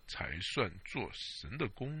么才算做神的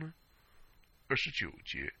工呢？”29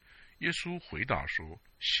节，耶稣回答说：“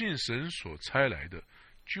信神所差来的，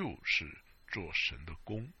就是做神的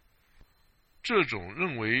工。”这种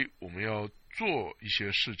认为我们要做一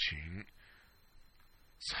些事情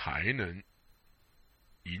才能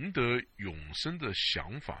赢得永生的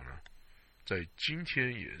想法呢，在今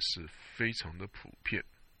天也是非常的普遍。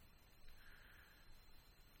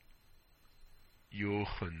有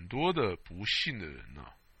很多的不信的人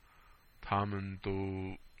呢，他们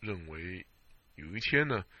都认为有一天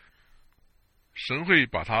呢，神会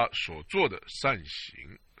把他所做的善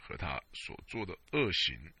行和他所做的恶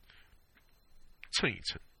行称一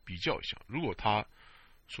称，比较一下。如果他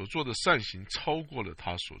所做的善行超过了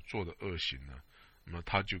他所做的恶行呢，那么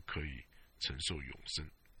他就可以承受永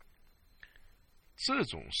生。这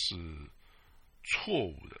种是错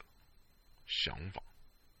误的想法。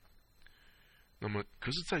那么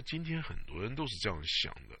可是在今天很多人都是这样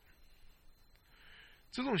想的。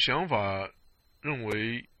这种想法认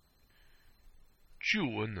为救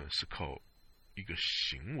恩呢是靠一个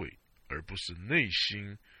行为，而不是内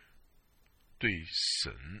心对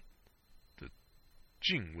神的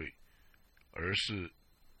敬畏，而是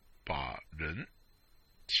把人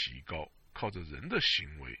提高，靠着人的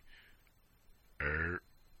行为，而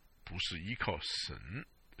不是依靠神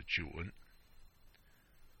的救恩。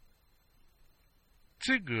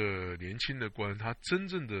这个年轻的官，他真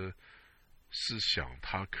正的是想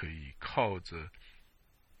他可以靠着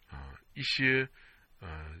一些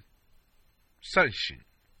善行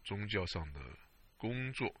宗教上的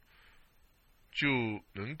工作，就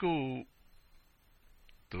能够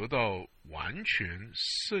得到完全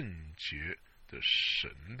圣洁的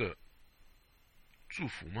神的祝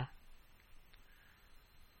福吗？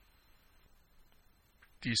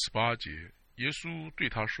第18节，耶稣对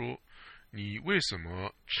他说：“你为什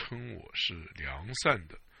么称我是良善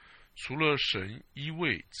的？除了神一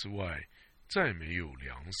位之外，再没有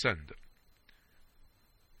良善的。”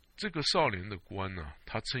这个少年的官呢，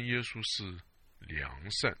他称耶稣是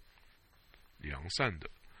良善的。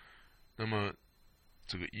那么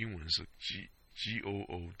这个英文是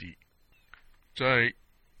G-O-O-D。 在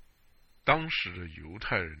当时的犹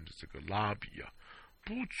太人的这个拉比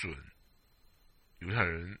不准犹太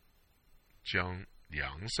人将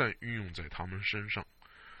良善运用在他们身上。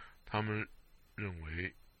他们认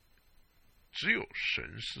为只有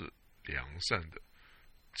神是良善的，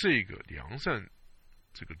这个良善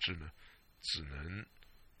这个字呢，只能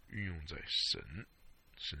运用在神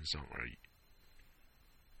身上而已。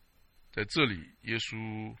在这里，耶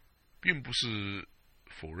稣并不是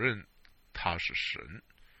否认他是神，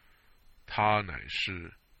他乃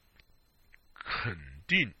是肯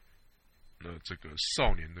定了这个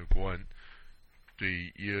少年的官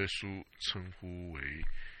对耶稣称呼为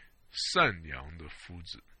善良的夫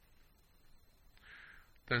子。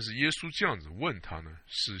但是耶稣这样子问他呢，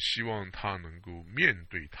是希望他能够面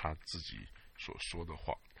对他自己所说的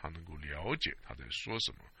话，他能够了解他在说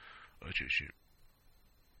什么，而且去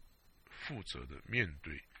负责的面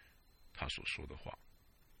对他所说的话。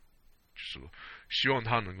就是说希望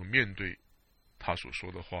他能够面对他所说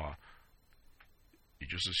的话，也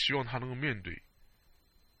就是希望他能够面对，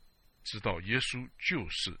知道耶稣就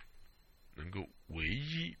是能够唯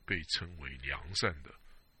一被称为良善的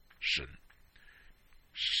神。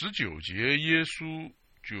19节，耶稣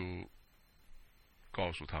就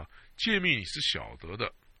告诉他，诫命你是晓得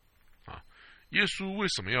的。耶稣为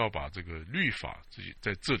什么要把这个律法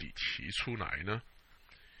在这里提出来呢？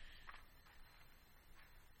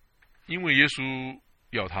因为耶稣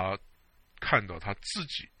要他看到他自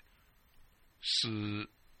己是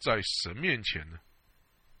在神面前呢，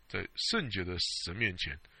在圣洁的神面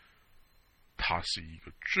前他是一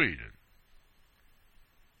个罪人。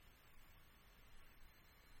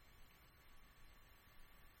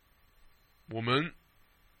我们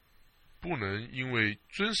不能因为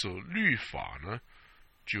遵守律法呢，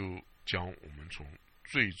就将我们从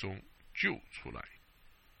罪中救出来。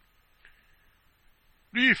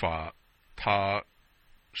律法它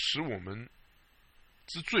使我们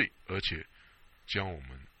知罪，而且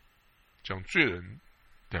将罪人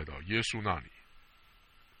带到耶稣那里。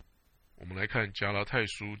我们来看加拉太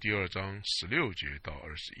书第2章16节到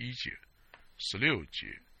21节。16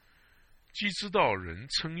节，既知道人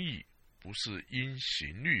称义不是因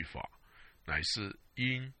行律法，乃是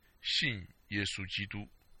因信耶稣基督，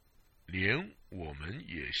连我们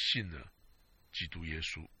也信了基督耶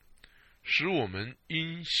稣，使我们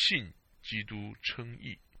因信基督称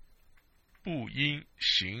义，不因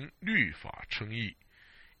行律法称义。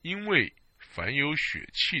因为凡有血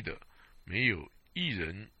气的，没有一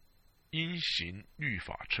人因行律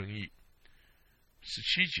法称义。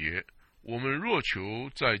17节，我们若求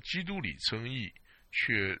在基督里称义，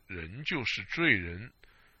却仍旧是罪人，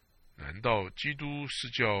难道基督是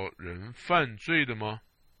叫人犯罪的吗？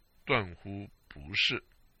断乎不是。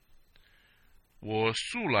我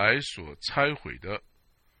素来所拆毁的，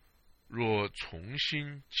若重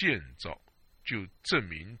新建造，就证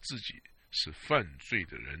明自己是犯罪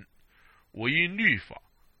的人。我因律法，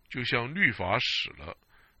就像律法死了，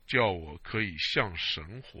叫我可以向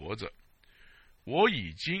神活着。我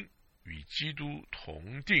已经与基督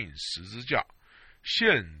同定十字架，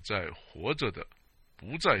现在活着的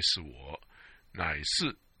不再是我，乃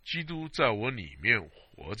是基督在我里面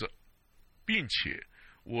活着，并且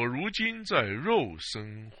我如今在肉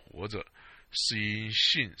身活着，是因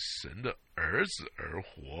信神的儿子而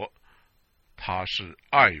活，他是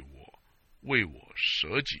爱我，为我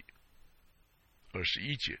舍己。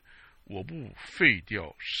21节，我不废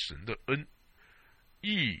掉神的恩，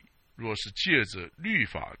义若是借着律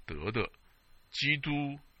法得的，基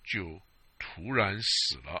督就突然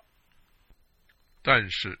死了。但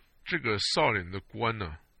是这个少年的官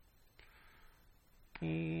呢，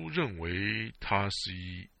不认为他是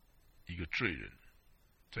一个罪人，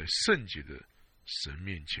在圣洁的神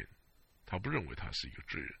面前，他不认为他是一个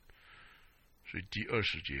罪人。所以第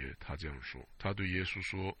20节他这样说，他对耶稣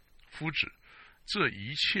说：夫子，这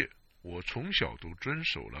一切我从小都遵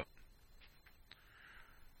守了。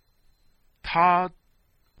他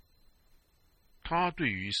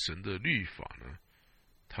对于神的律法呢，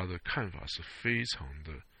他的看法是非常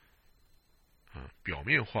的表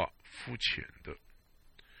面化、肤浅的。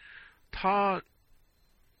他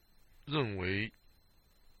认为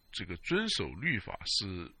这个遵守律法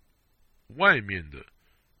是外面的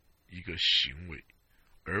一个行为，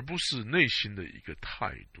而不是内心的一个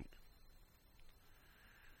态度。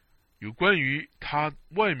有关于他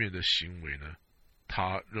外面的行为呢，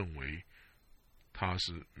他认为他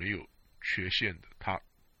是没有缺陷的，他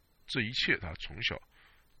这一切他从小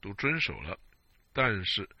都遵守了，但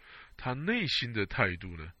是他内心的态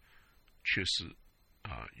度呢，却是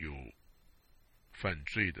有犯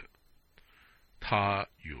罪的。他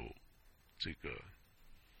有这个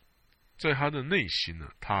在他的内心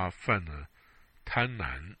呢，他犯了贪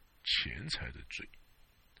婪钱财的罪。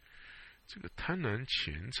这个贪婪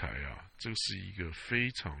钱财这个是一个非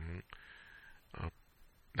常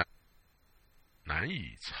难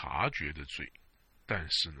以察觉的罪，但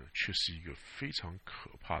是呢，却是一个非常可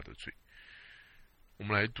怕的罪。我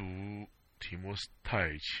们来读提摩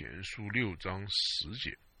太前书6章10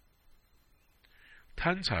节，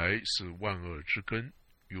贪财是万恶之根，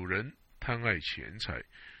有人贪爱钱财，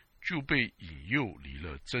就被引诱离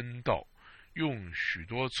了真道，用许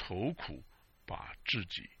多愁苦把自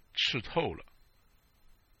己刺透了。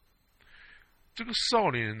这个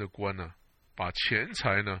少年人的官呢，把钱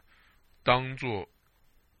财呢当作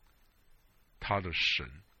他的神，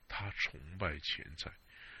他崇拜钱财，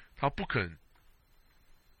他不肯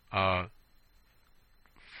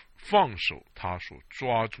放手他所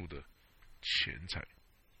抓住的钱财，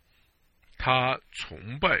他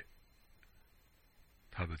崇拜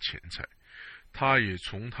他的钱财，他也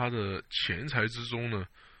从他的钱财之中呢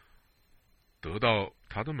得到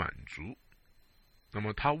他的满足。那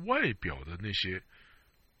么他外表的那些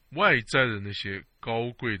外在的那些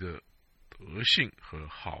高贵的德性和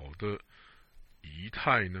好的仪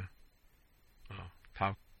态呢，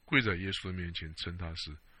他跪在耶稣的面前称他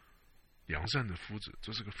是良善的夫子，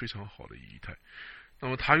这是个非常好的仪态。那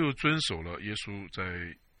么他又遵守了耶稣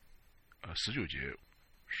在19节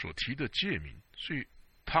所提的诫命，所以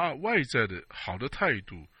他外在的好的态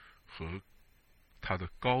度和他的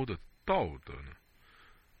高的道德呢，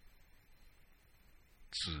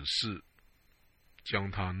只是将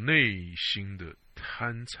他内心的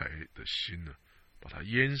贪财的心呢，把它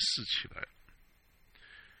淹噬起来。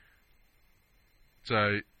在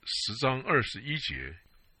10章21节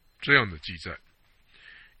这样的记载，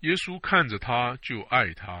耶稣看着他就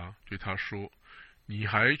爱他，对他说：你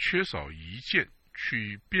还缺少一件，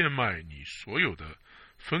去变卖你所有的，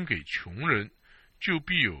分给穷人，就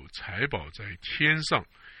必有财宝在天上，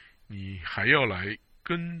你还要来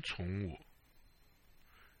跟从我。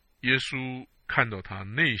耶稣看到他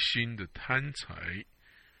内心的贪财，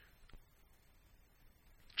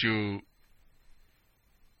就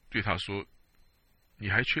对他说：你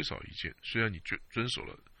还缺少一件，虽然你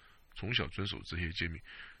从小遵守这些诫命，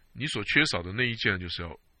你所缺少的那一件就是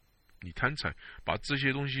要你贪财，把这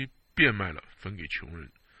些东西变卖了，分给穷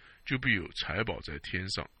人，就必有财宝在天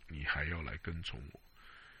上，你还要来跟从我。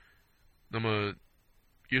那么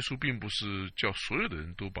耶稣并不是叫所有的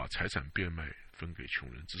人都把财产变卖分给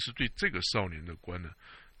穷人，只是对这个少年的关呢，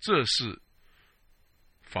这是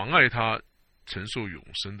妨碍他承受永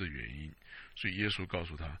生的原因，所以耶稣告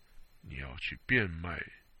诉他，你要去变卖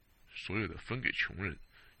所有的分给穷人，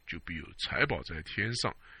就必有财宝在天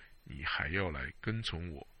上，你还要来跟从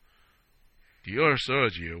我。第22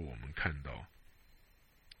节我们看到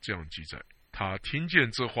这样记载，他听见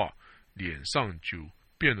这话，脸上就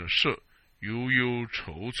变了色，忧忧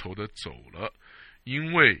愁愁的走了，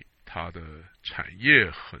因为他的产业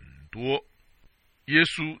很多。耶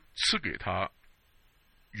稣赐给他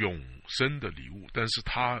永生的礼物，但是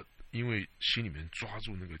他因为心里面抓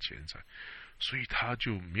住那个钱财，所以他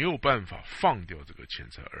就没有办法放掉这个钱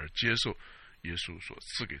财，而接受耶稣所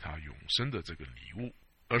赐给他永生的这个礼物。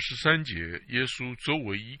23节，耶稣周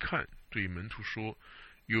围一看，对门徒说：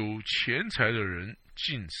有钱财的人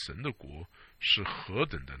进神的国是何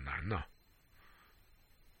等的难啊。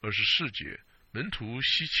24节，门徒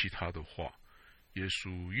稀奇他的话，耶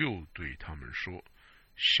稣又对他们说：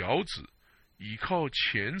小子，倚靠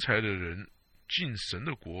钱财的人进神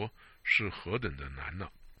的国是何等的难啊。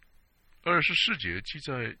24节记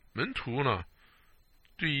载，门徒呢，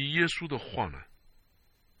对于耶稣的话呢，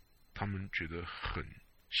他们觉得很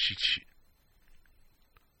稀奇，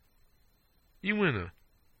因为呢，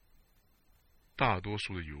大多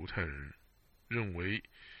数的犹太人认为，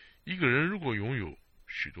一个人如果拥有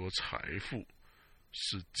许多财富，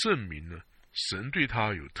是证明呢，神对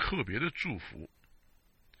他有特别的祝福。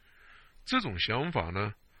这种想法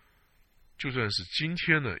呢，就算是今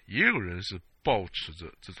天呢，也有人是抱持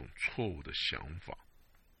着这种错误的想法。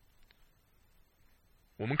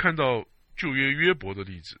我们看到旧约约伯的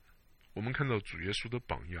例子，我们看到主耶稣的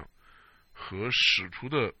榜样和使徒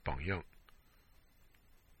的榜样，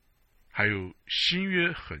还有新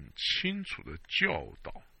约很清楚的教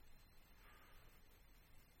导，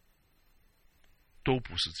都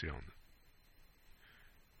不是这样的。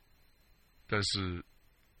但是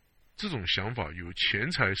这种想法，有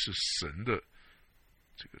钱财是神的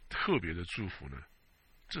这个特别的祝福呢，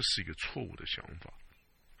这是一个错误的想法。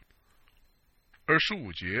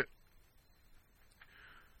25节，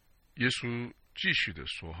耶稣继续的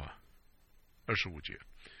说25节，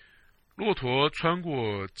骆驼穿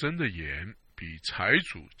过针的眼，比财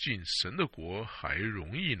主进神的国还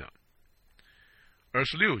容易呢。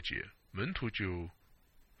26节，门徒就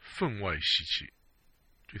分外稀奇，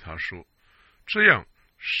对他说：这样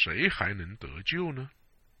谁还能得救呢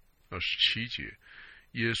？27节，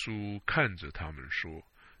耶稣看着他们说：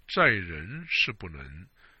在人是不能，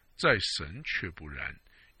在神却不然，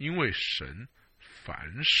因为神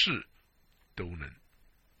凡事都能。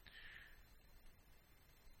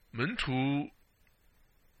门徒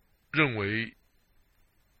认为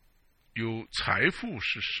有财富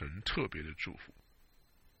是神特别的祝福，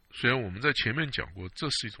虽然我们在前面讲过这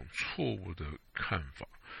是一种错误的看法，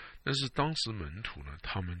但是当时门徒呢，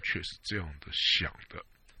他们却是这样的想的，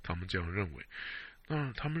他们这样认为。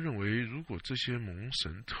那他们认为，如果这些蒙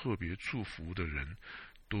神特别祝福的人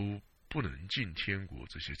都不能进天国，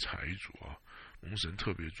这些财主啊，蒙神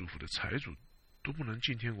特别祝福的财主都不能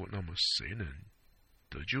进天国，那么谁能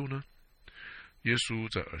得救呢？耶稣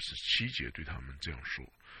在27节对他们这样说：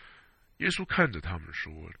耶稣看着他们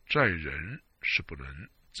说：在人是不能，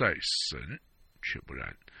在神却不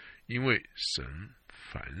然，因为神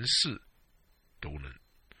凡事都能。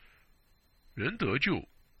人得救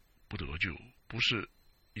不得救，不是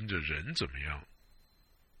因着人怎么样，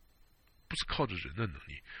不是靠着人的能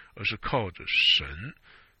力，而是靠着神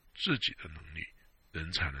自己的能力，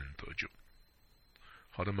人才能得救。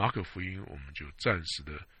好的，马可福音我们就暂时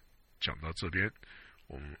的讲到这边，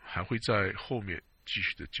我们还会在后面继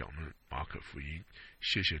续的讲论马可福音。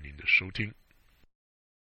谢谢您的收听。